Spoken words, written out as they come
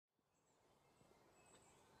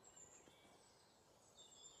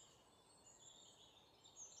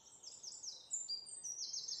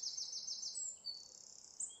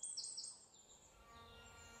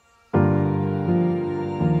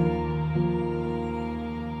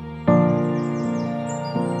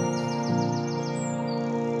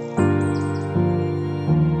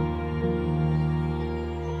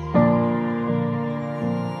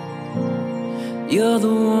You're the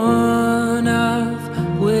one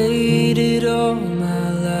I've waited all my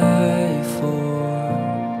life for.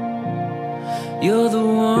 You're the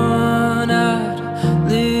one I'd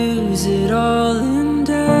lose it all and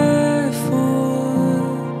die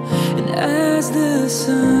for. And as the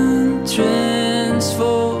sun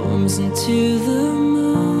transforms into the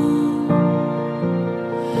moon,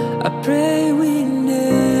 I pray we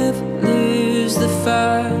never lose the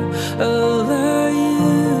fire of our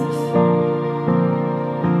youth.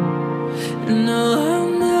 No,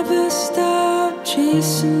 I'll never stop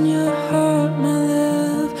chasing your heart. My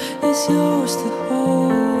love is yours to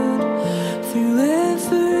hold. Through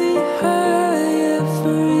every high,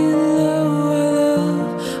 every low, our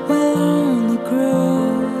love will only grow.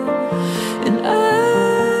 And I'll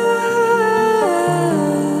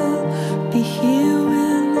be here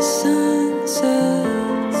when the sun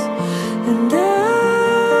sets, and I'll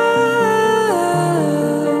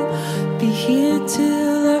be here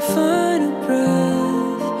till our final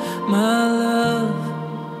breath. My love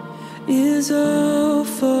is all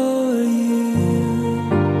for you.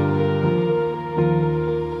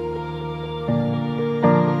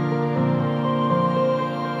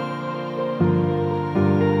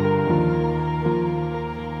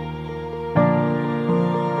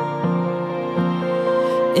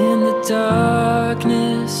 In the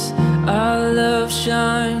darkness, our love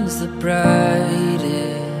shines the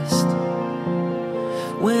brightest.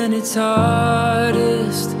 When it's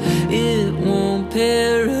hardest, it won't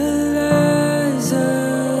paralyze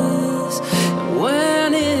us. And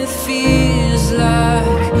when it feels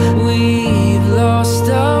like we've lost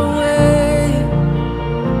our way,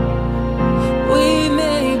 we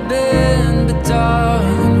may bend, but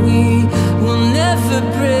darling, we will never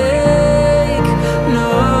break. No,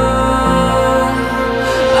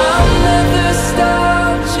 I'll never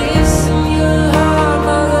stop chasing your heart.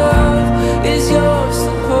 My love is yours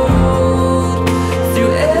to hold.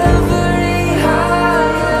 Through every high,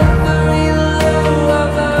 every low, our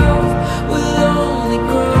love will only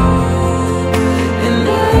grow. And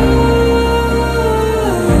I'll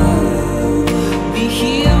be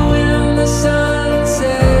here when the sun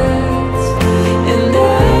sets, and I'll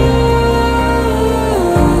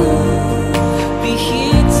be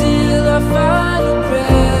here till our final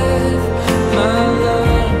breath. My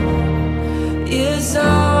love is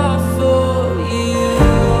all for you.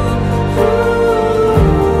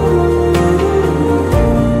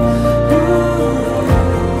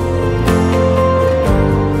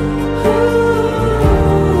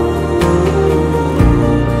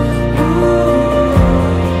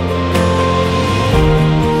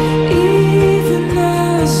 Even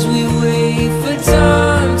as we wait for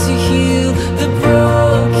time to heal the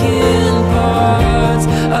broken parts,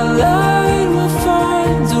 our light will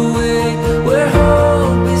find a way where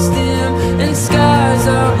hope is dim and skies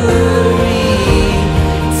are blurry.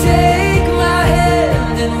 Take my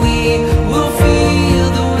hand and we will feel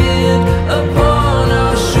the wind upon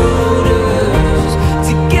our shoulders.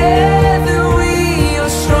 Together we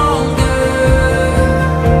are stronger.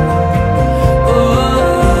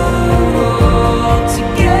 Oh,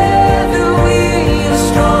 together we are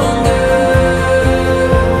stronger.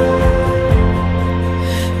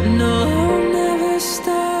 No, I'll never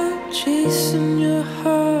stop chasing your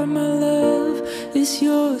heart. My love is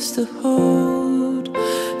yours to hold.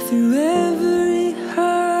 Through every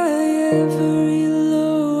high, every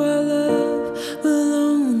low, our love will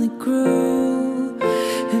only grow.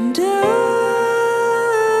 And I'll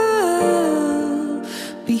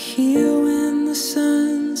be here when the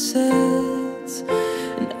sun sets,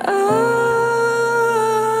 and I'll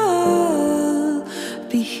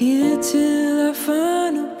be here till our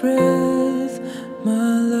final breath.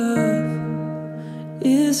 My love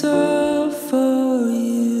is all for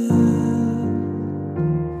you.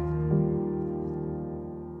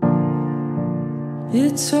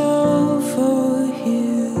 It's all for